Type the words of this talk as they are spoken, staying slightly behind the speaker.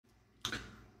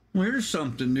Well, here's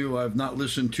something new I've not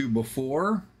listened to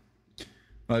before.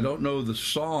 I don't know the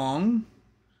song,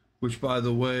 which, by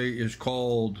the way, is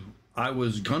called I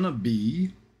Was Gonna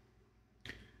Be.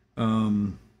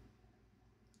 Um,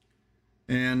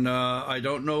 and I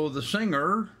don't know the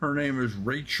singer. Her name is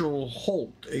Rachel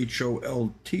Holt,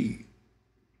 Holt.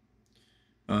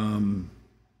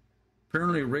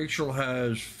 Apparently, Rachel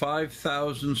has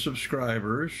 5,000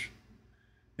 subscribers.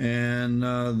 And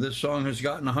this song has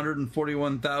gotten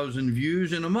 141,000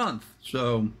 views in a month.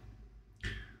 So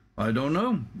I don't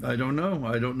know. I don't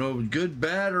know good,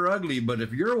 bad, or ugly. But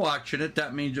if you're watching it,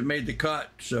 that means it made the cut.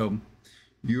 So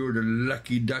you're the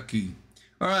lucky ducky.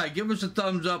 All right, give us a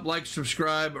thumbs up, like,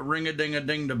 subscribe,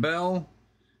 ring-a-ding-a-ding the bell.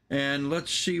 And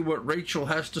let's see what Rachel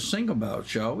has to sing about,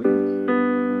 shall we?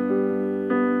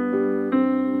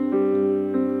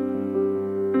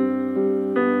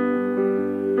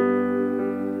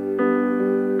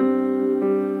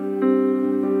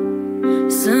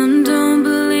 Some don't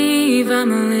believe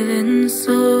I'm a living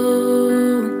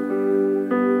soul,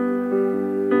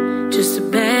 just a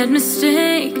bad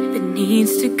mistake that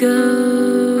needs to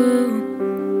go.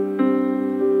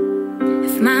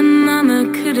 If my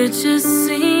mama could have just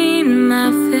seen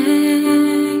my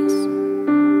face,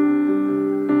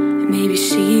 maybe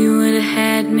she would have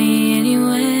had me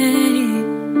anyway.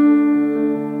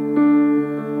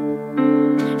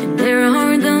 And there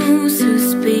are those who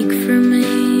speak for me,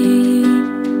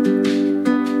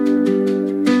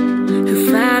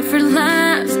 for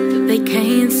lives that they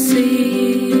can't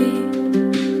see.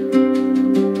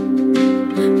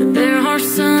 But there are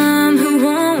some who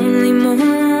only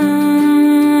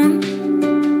mourn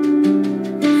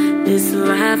this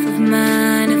life of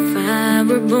mine if I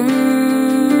were born.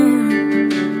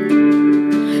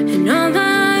 And all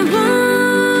I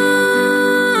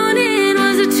wanted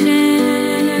was a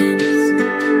chance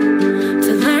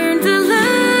to learn to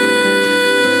love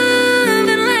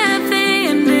and laugh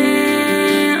and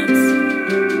dance.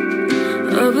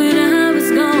 Oh, but I was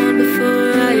gone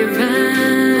before I arrived,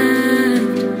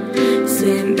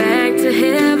 sent back to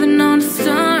heaven on a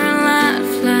starlight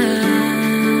flight.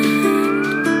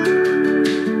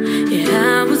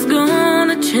 Yeah, I was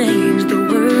gonna change the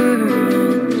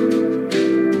world,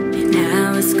 and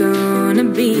I was gonna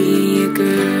be a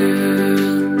girl.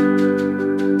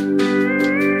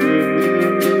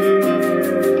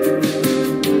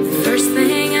 First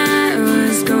thing I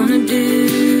was gonna do,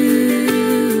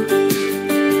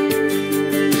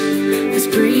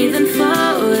 breathe and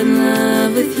fall in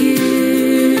love with you.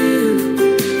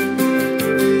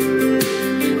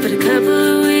 But a couple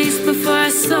of weeks before I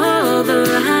saw the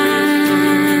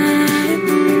light,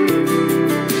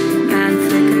 mine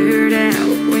flickered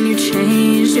out when you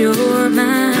changed your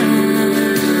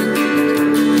mind.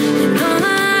 And all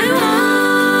I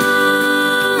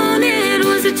wanted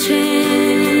was a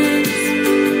chance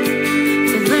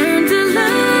to learn to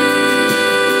love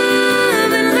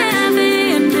and laugh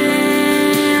and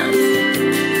dance.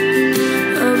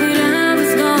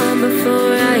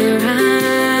 Before I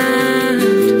arrived,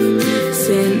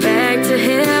 sent back to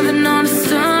heaven on a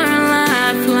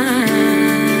starlight flight.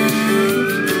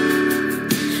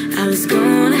 I was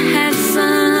gonna have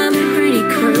some pretty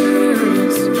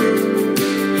curls,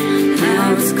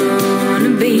 I was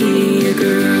gonna be a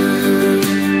girl.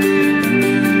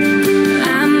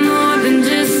 I'm more than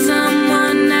just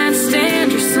someone I'd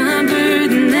stand or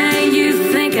something that you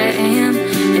think I am.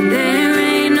 And there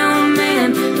ain't no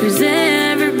man who's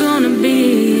ever gonna be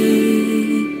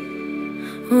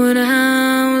what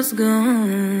I was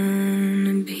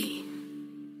gonna be.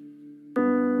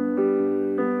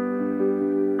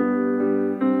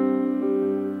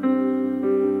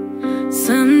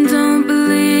 Some don't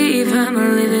believe I'm a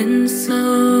living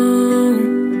soul,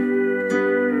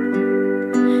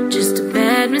 just a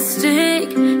bad mistake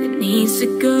that needs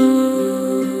to go.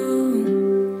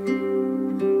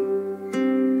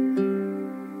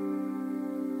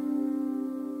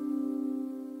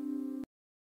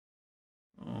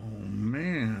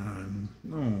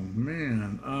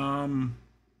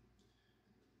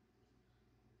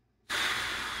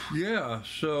 Yeah,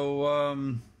 so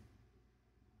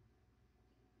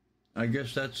I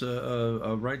guess that's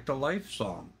a right to life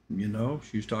song, you know.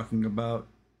 She's talking about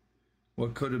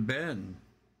what could have been.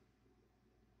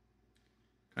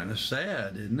 Kind of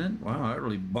sad, isn't it? Wow, that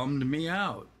really bummed me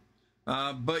out.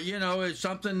 But you know, it's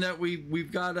something that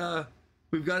we've got to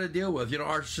deal with. You know,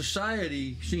 our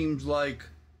society seems like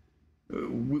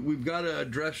we've got to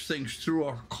address things through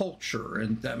our culture,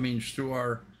 and that means through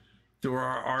our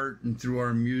art and through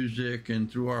our music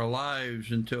and through our lives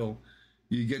until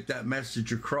you get that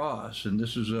message across. And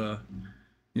this is a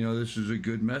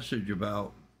good message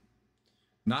about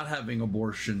not having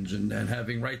abortions and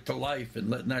having right to life and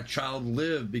letting that child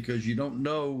live, because you don't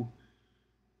know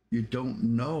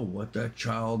what that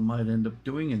child might end up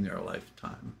doing in their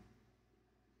lifetime.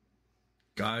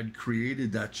 God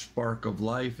created that spark of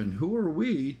life, and who are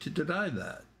we to deny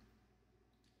that?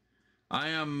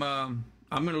 I'm going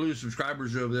to lose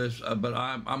subscribers over this, but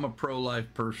I'm a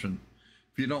pro-life person.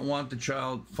 If you don't want the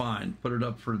child, fine, put it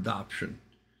up for adoption.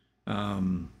 I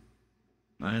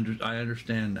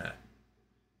understand that,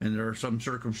 and there are some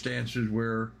circumstances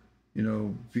where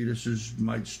fetuses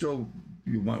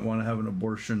you might want to have an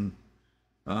abortion,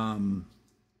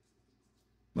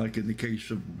 like in the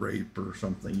case of rape or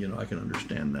something. I can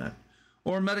understand that,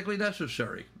 or medically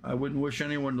necessary. I wouldn't wish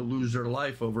anyone to lose their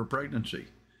life over pregnancy,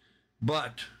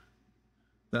 but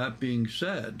that being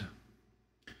said,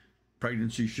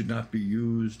 pregnancy should not be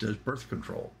used as birth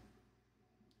control.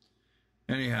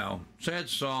 Anyhow, sad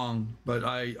song, but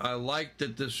I like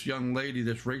that this young lady,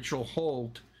 this Rachel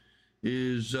Holt,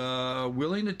 is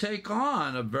willing to take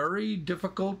on a very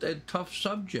difficult and tough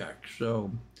subject.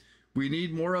 So we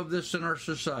need more of this in our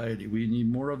society. We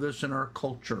need more of this in our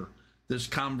culture. This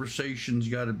conversation's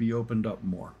got to be opened up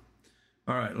more.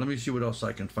 All right, let me see what else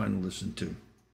I can find to listen to.